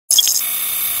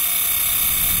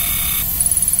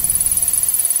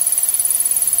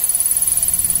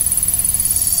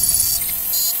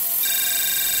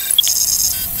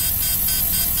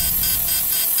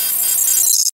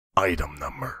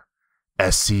Hammer,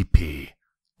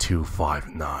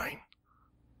 SCP-259.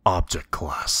 Object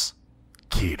Class: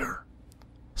 Keter.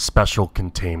 Special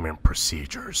Containment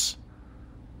Procedures: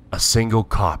 a single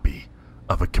copy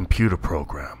of a computer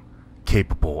program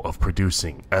capable of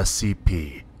producing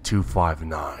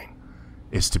SCP-259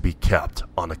 is to be kept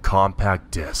on a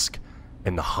compact disc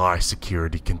in the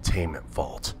high-security containment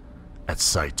vault at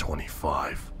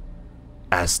Site-25.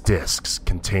 As discs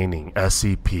containing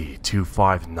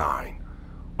SCP-259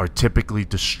 are typically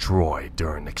destroyed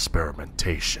during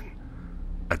experimentation,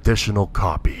 additional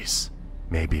copies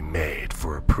may be made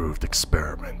for approved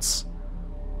experiments.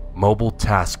 Mobile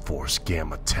Task Force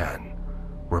Gamma-10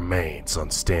 remains on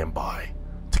standby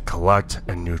to collect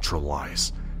and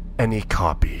neutralize any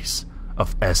copies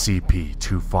of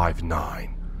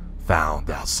SCP-259 found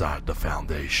outside the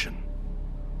Foundation.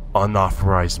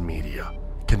 Unauthorized media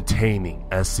containing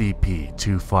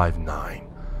SCP-259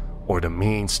 or the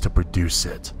means to produce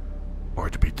it are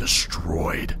to be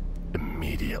destroyed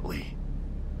immediately.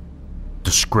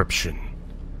 Description: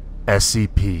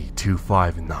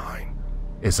 SCP-259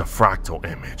 is a fractal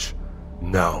image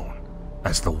known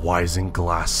as the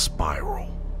Isinglass Spiral.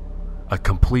 A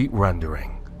complete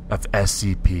rendering of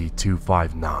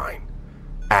SCP-259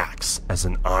 acts as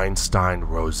an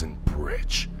Einstein-Rosen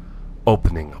bridge,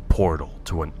 opening a portal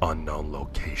to an unknown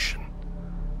location.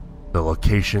 The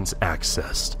locations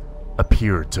accessed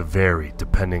appear to vary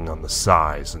depending on the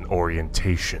size and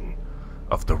orientation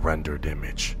of the rendered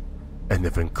image, and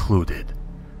have included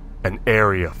an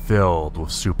area filled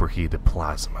with superheated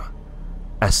plasma,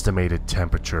 estimated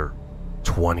temperature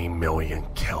 20 million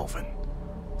Kelvin.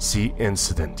 See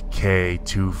Incident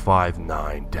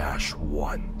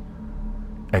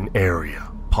K259-1. An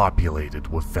area populated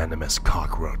with venomous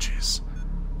cockroaches,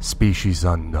 species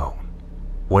unknown,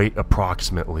 weight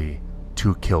approximately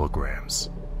 2 kilograms.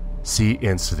 See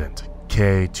Incident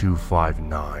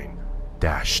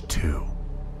K259-2.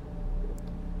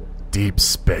 Deep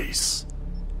space,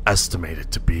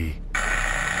 estimated to be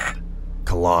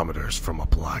kilometers from a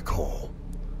black hole.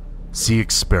 See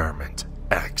Experiment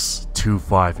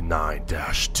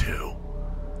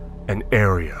X259-2. An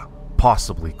area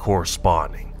possibly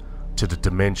corresponding to the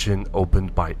dimension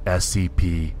opened by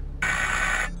SCP.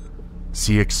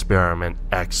 See Experiment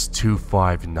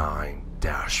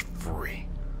X259-3.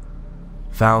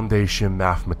 Foundation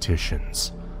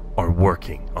mathematicians are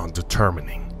working on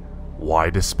determining why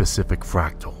the specific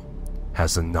fractal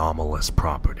has anomalous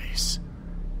properties,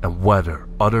 and whether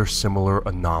other similar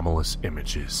anomalous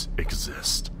images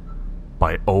exist.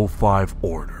 By O5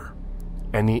 order,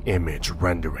 any image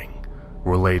rendering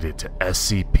related to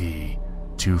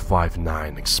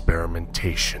SCP-259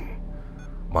 experimentation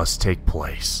must take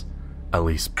place at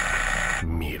least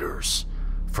meters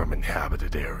from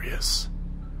inhabited areas.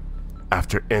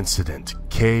 After Incident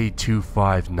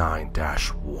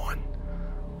K259-1,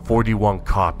 41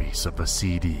 copies of a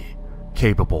CD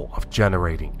capable of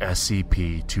generating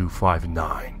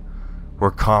SCP-259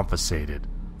 were confiscated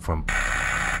from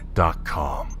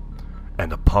 .com,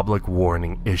 and a public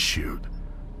warning issued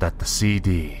that the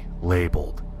CD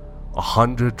labeled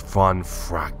 100 fun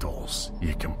fractals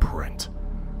you can print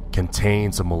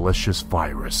contains a malicious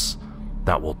virus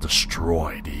that will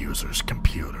destroy the user's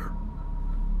computer.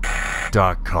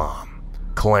 .com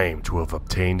claimed to have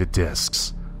obtained the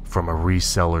discs from a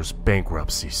reseller's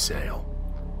bankruptcy sale,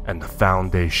 and the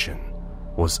Foundation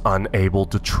was unable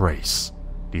to trace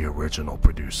the original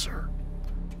producer.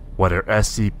 Whether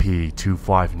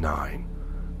SCP-259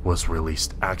 was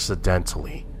released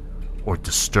accidentally or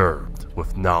disturbed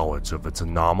with knowledge of its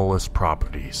anomalous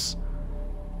properties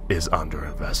is under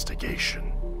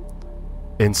investigation.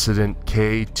 Incident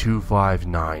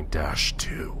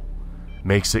K259-2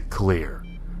 makes it clear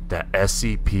that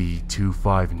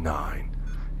SCP-259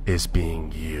 is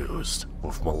being used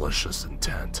with malicious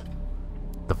intent.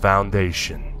 The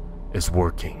Foundation is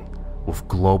working with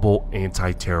global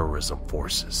anti-terrorism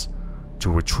forces to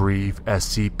retrieve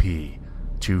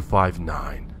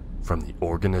SCP-259 from the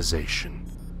organization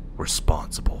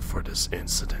responsible for this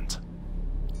incident.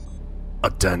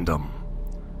 Addendum: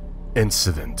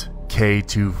 Incident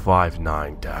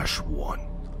K259-1.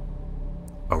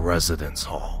 A residence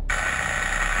hall,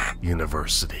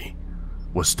 university,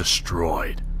 was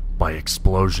destroyed by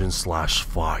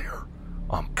explosion/fire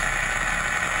on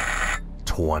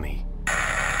 20.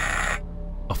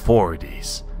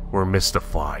 Authorities were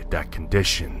mystified that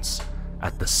conditions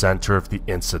at the center of the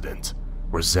incident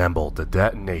resembled the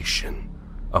detonation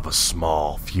of a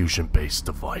small fusion-based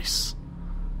device.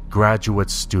 Graduate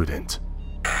student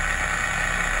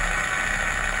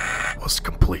was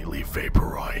completely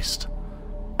vaporized,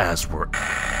 as were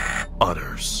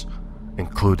others,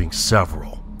 including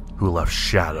several who left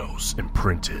shadows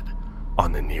imprinted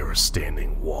on the nearest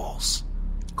standing walls.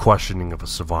 Questioning of the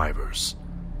survivors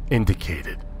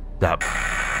indicated that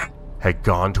had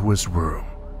gone to his room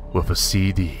with a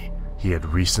CD he had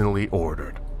recently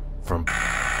ordered from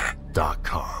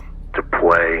 .com to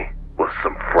play with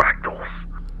some fractals,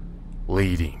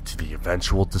 leading to the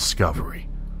eventual discovery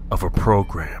of a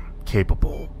program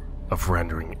capable of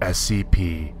rendering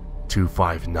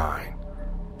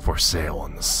SCP-259 for sale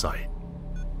on the site.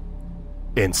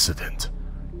 Incident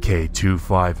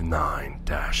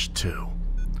K259-2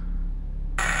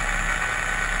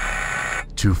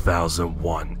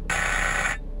 2001.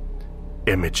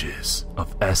 Images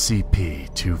of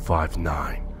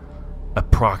SCP-259,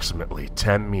 approximately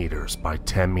 10 meters by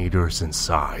 10 meters in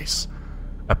size,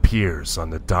 appears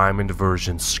on the Diamond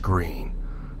version screen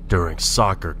during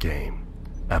soccer game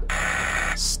at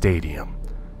stadium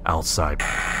outside.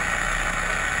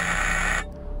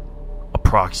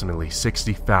 Approximately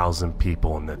 60,000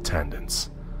 people in attendance.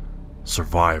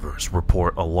 Survivors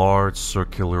report a large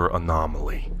circular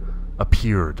anomaly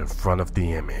appeared in front of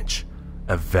the image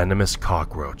of venomous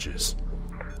cockroaches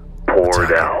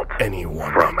poured out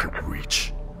anyone from they could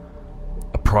reach.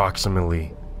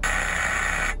 Approximately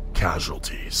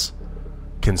casualties,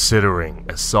 considering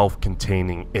a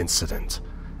self-containing incident,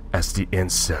 as the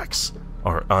insects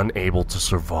are unable to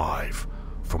survive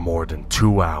for more than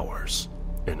 2 hours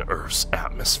in Earth's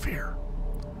atmosphere.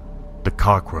 The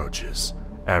cockroaches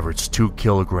average 2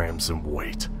 kilograms in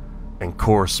weight and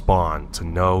correspond to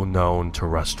no known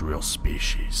terrestrial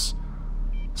species.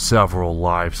 Several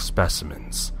live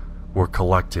specimens were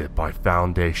collected by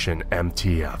Foundation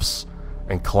MTFs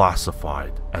and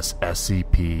classified as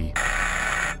SCP.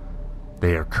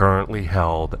 They are currently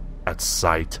held at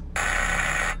site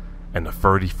in a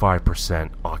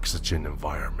 35% oxygen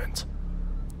environment.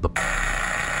 The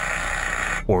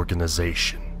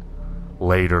organization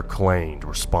later claimed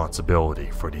responsibility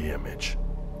for the image.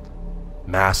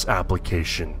 Mass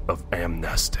application of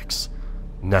amnestics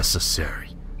necessary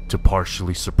to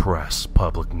partially suppress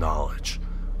public knowledge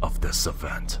of this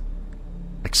event.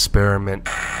 Experiment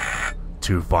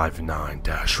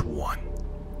 259-1.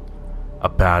 A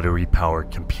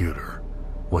battery-powered computer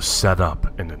was set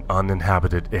up in an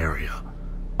uninhabited area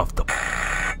of the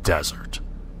desert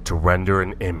to render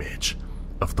an image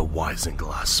of the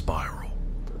Isinglass spiral,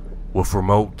 with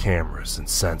remote cameras and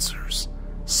sensors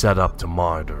set up to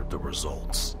monitor the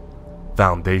results.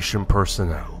 Foundation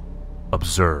personnel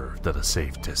observed at a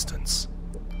safe distance.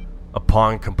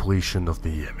 Upon completion of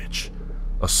the image,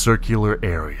 a circular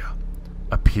area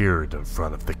appeared in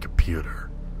front of the computer,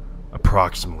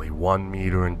 approximately 1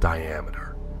 meter in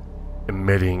diameter,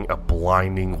 emitting a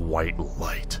blinding white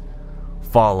light,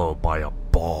 followed by a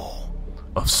ball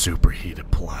of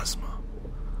superheated plasma.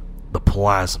 The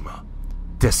plasma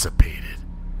dissipated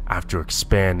after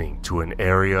expanding to an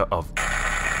area of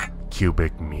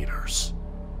cubic meters.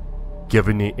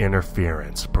 Given the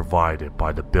interference provided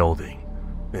by the building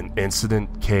in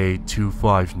Incident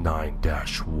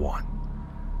K259-1,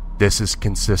 this is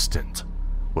consistent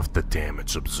with the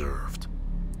damage observed.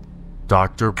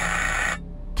 Dr.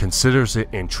 considers it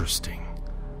interesting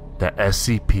that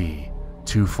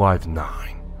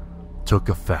SCP-259 took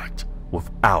effect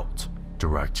without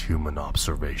direct human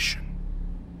observation.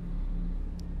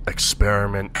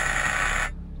 Experiment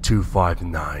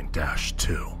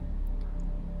 259-2.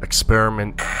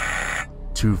 Experiment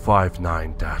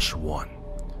 259-1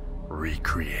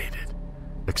 recreated,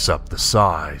 except the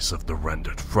size of the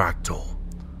rendered fractal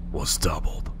was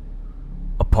doubled.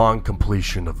 Upon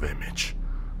completion of image,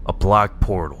 a black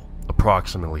portal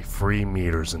approximately 3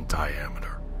 meters in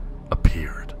diameter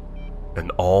appeared,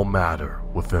 and all matter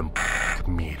within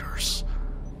meters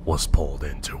was pulled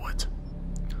into it.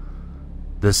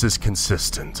 This is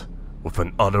consistent with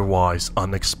an otherwise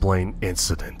unexplained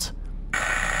incident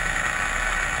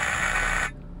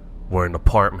where an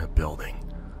apartment building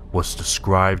was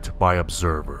described by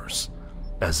observers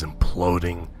as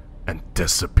imploding and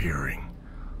disappearing,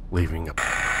 leaving a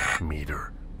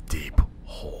meter-deep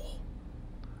hole.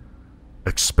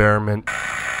 Experiment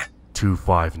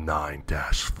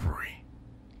 259-3.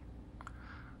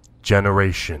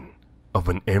 Generation of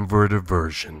an inverted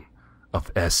version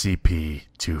of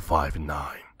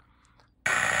SCP-259.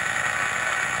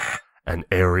 An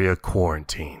area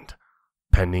quarantined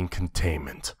pending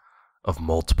containment of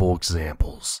multiple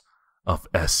examples of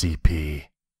SCP-259.